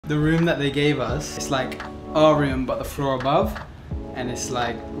the room that they gave us, it's like our room but the floor above, and it's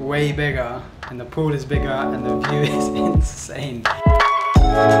like way bigger, and the pool is bigger, and the view is insane.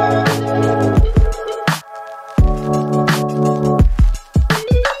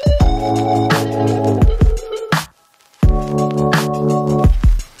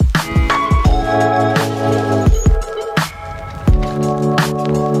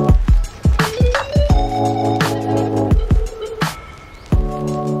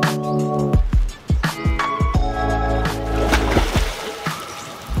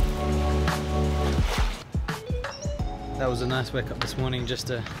 That was a nice wake up this morning, just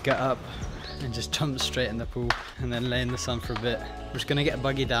to get up and just jump straight in the pool and then lay in the sun for a bit. We're just gonna get a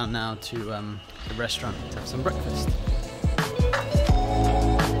buggy down now to the restaurant to have some breakfast.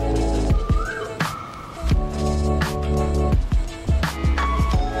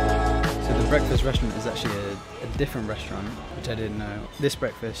 So the breakfast restaurant is actually a different restaurant, which I didn't know. This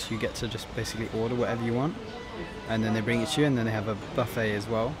breakfast, you get to just basically order whatever you want, and then they bring it to you, and then they have a buffet as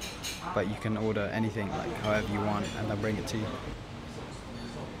well. But you can order anything, like however you want, and they'll bring it to you.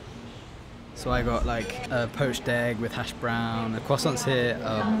 So I got like a poached egg with hash brown. The croissants here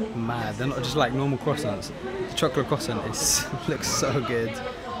are mad. They're not just like normal croissants. The chocolate croissant looks so good.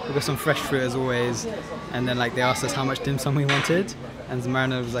 We got some fresh fruit as always, and then like they asked us how much dim sum we wanted, and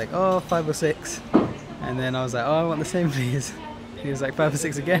Marina was like, oh, 5 or 6, and then I was like, oh, I want the same please. He was like 5 or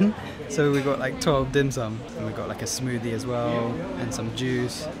 6 again, so we got like 12 dim sum, and we got like a smoothie as well and some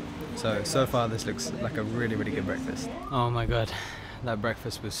juice. So far this looks like a really good breakfast. Oh my god, that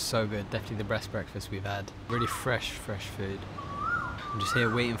breakfast was so good. Definitely the best breakfast we've had. Really fresh food. I'm just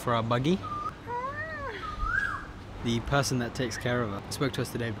here waiting for our buggy. The person that takes care of us spoke to us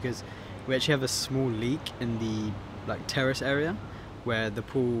today because we actually have a small leak in the like terrace area where the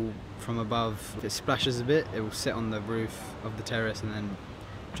pool from above, if it splashes a bit, it will sit on the roof of the terrace and then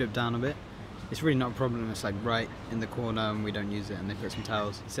drip down a bit. It's really not a problem, it's like right in the corner and we don't use it, and they put some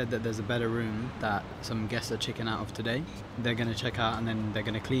towels. He said that there's a better room that some guests are checking out of today. They're going to check out and then they're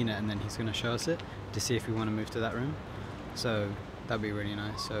going to clean it, and then he's going to show us it to see if we want to move to that room. So that'd be really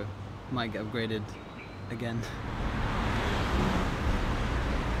nice, so might get upgraded again.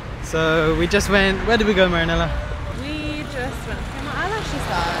 So we just went, where did we go, Marinella? We just went to get my eyelashes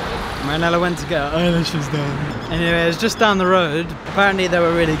done. Marinella went to get her eyelashes done. Anyway, it's just down the road. Apparently they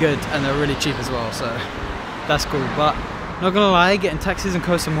were really good and they were really cheap as well, so that's cool. But not gonna lie, getting taxis in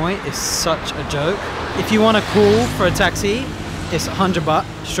Koh Samui is such a joke. If you want to call for a taxi, it's 100 baht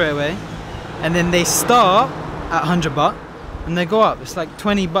straight away, and then they start at 100 baht and they go up. It's like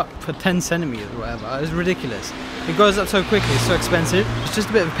 20 baht for 10 centimeters or whatever. It's ridiculous. It goes up so quickly, it's so expensive. It's just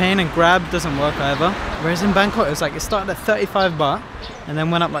a bit of a pain, and Grab doesn't work either. Whereas in Bangkok, it was like it started at 35 baht and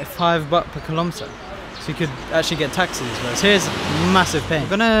then went up like 5 baht per kilometer. So you could actually get taxis, whereas here's massive pain. I'm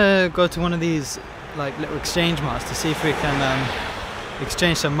gonna go to one of these like little exchange marts to see if we can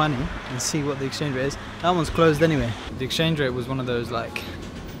exchange some money and see what the exchange rate is. That one's closed anyway. The exchange rate was one of those like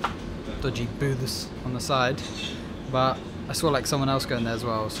dodgy booths on the side, but I saw like someone else going there as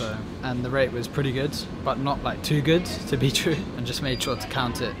well, so, and the rate was pretty good, but not like too good to be true, and just made sure to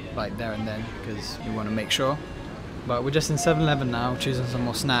count it like there and then because you want to make sure. But we're just in 7-Eleven now, choosing some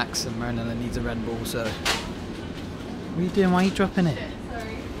more snacks, and Marinella needs a Red Bull, so what are you doing? Why are you dropping it?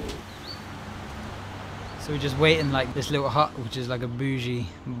 Sorry. So we're just waiting like this little hut, which is like a bougie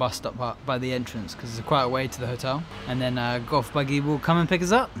bus stop hut by the entrance because it's quite a way to the hotel, and then a golf buggy will come and pick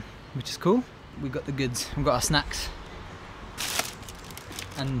us up, which is cool. We got the goods, we've got our snacks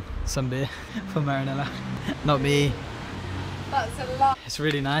and some beer for Marinella. Not me. That's a lot. It's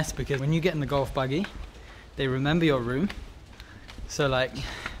really nice because when you get in the golf buggy, they remember your room. So like,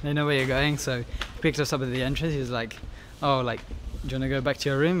 they know where you're going. So he picked us up at the entrance. He was like, oh, like, do you want to go back to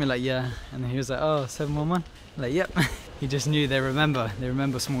your room? We're like, yeah. And then he was like, oh, 711? Like, yep. He just knew they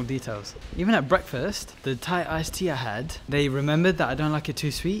remember small details. Even at breakfast, the Thai iced tea I had, they remembered that I don't like it too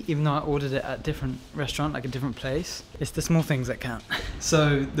sweet, even though I ordered it at a different restaurant, like a different place. It's the small things that count.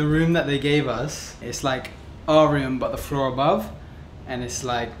 So the room that they gave us, it's like our room, but the floor above, and it's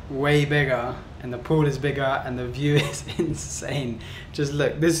like way bigger, and the pool is bigger, and the view is insane. Just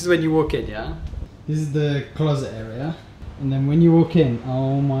look, this is when you walk in, yeah? This is the closet area, and then when you walk in,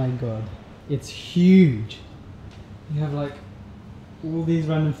 oh my god, it's huge. You have like all these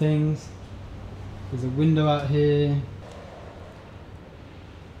random things. There's a window out here,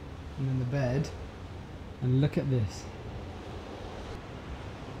 and then the bed, and look at this.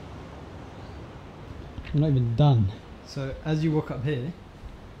 I'm not even done. So as you walk up here,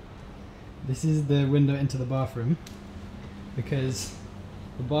 this is the window into the bathroom, because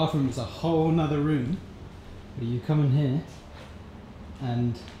the bathroom is a whole nother room where you come in here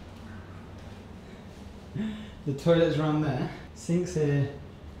and The toilet's around there. Sink's here.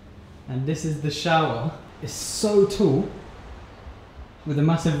 And this is the shower. It's so tall. With a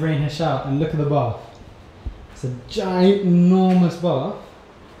massive rain hair shower. And look at the bath. It's a giant, enormous bath.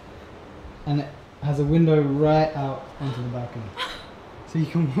 And it has a window right out onto the balcony. So you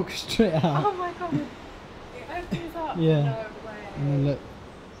can walk straight out. Oh my god. It opens up. Yeah. No way. And then look.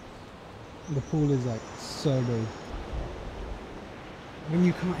 The pool is like so big. When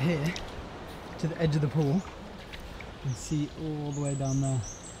you come out here to the edge of the pool, you can see all the way down there.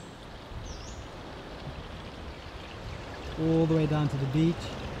 All the way down to the beach.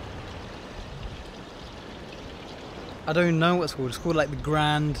 I don't know what it's called. It's called like the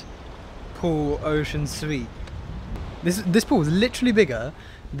Grand Pool Ocean Suite. This pool is literally bigger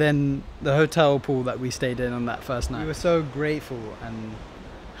than the hotel pool that we stayed in on that first night. We were so grateful and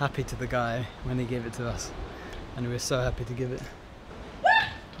happy to the guy when he gave it to us, and we were so happy to give it.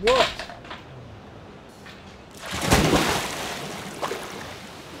 What?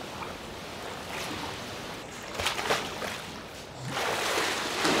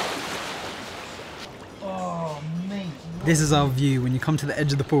 Oh mate. This is our view when you come to the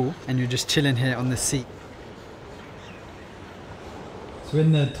edge of the pool and you're just chilling here on this seat. So we're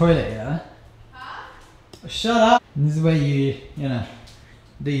in the toilet, yeah? Huh? Shut up! And this is where you know,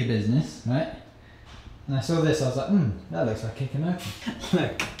 do your business, right? And I saw this, I was like, that looks like kicking open.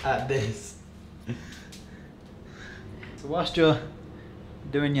 Look at this. So whilst you're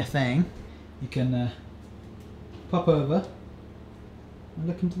doing your thing, you can pop over and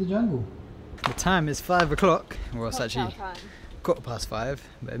look into the jungle. The time is 5 o'clock, well it's actually 5:15,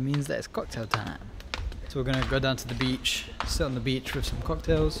 but it means that it's cocktail time. So we're gonna go down to the beach, sit on the beach with some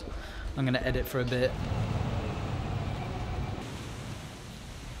cocktails. I'm gonna edit for a bit.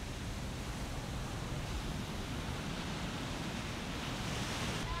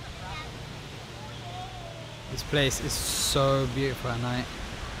 This place is so beautiful at night.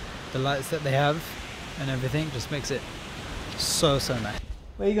 The lights that they have and everything just makes it so nice.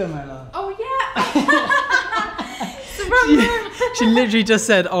 Where you going, Marla? Oh yeah! It's the wrong room. She literally just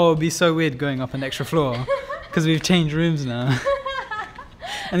said, oh, it'd be so weird going up an extra floor because we've changed rooms now.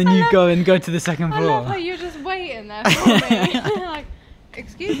 And then you go to the second floor. I love how you're just waiting there for me. Like,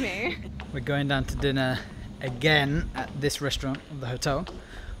 excuse me. We're going down to dinner again at this restaurant of the hotel.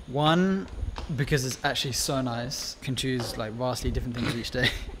 One, because it's actually so nice. You can choose like vastly different things each day.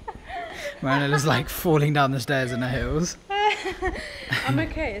 Mariana's like falling down the stairs in her heels. I'm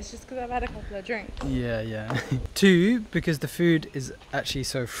okay, it's just because I've had a couple of drinks. Yeah. 2, because the food is actually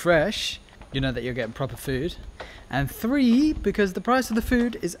so fresh, you know that you're getting proper food. And 3, because the price of the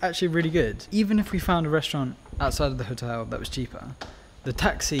food is actually really good. Even if we found a restaurant outside of the hotel that was cheaper, the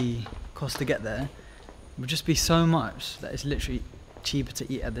taxi cost to get there would just be so much that it's literally cheaper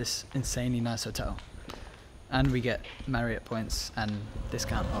to eat at this insanely nice hotel. And we get Marriott points and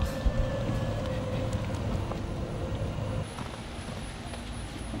discount off.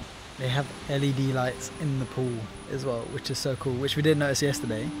 They have LED lights in the pool as well, which is so cool, which we didn't notice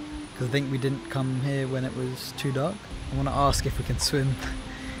yesterday because I think we didn't come here when it was too dark. I want to ask if we can swim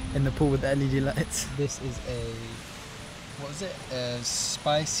in the pool with the LED lights. This is what is it? A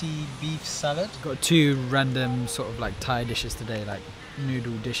spicy beef salad. Got 2 random sort of like Thai dishes today, like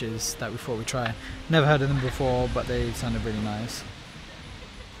noodle dishes that we thought we'd try. Never heard of them before, but they sounded really nice.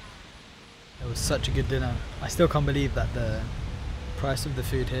 It was such a good dinner. I still can't believe that the price of the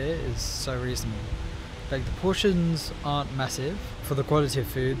food here is so reasonable. Like the portions aren't massive. For the quality of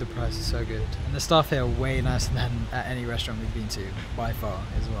food, the price is so good. And the staff here are way nicer than at any restaurant we've been to, by far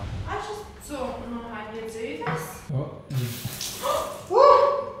as well. I just don't know how you do this. What?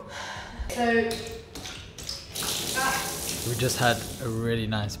 So, We just had a really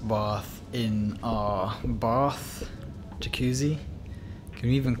nice bath in our bath jacuzzi. Can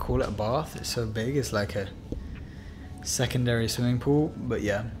we even call it a bath? It's so big, it's like a secondary swimming pool. But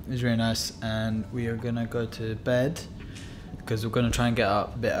yeah, it was really nice, and we are gonna go to bed because we're gonna try and get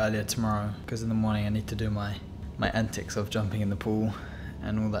up a bit earlier tomorrow, because in the morning I need to do my antics of jumping in the pool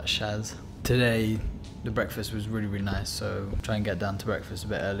and all that shaz. Today the breakfast was really nice, so we'll try and get down to breakfast a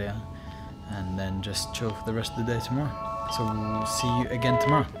bit earlier and then just chill for the rest of the day tomorrow. So we'll see you again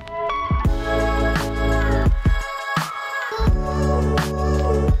tomorrow.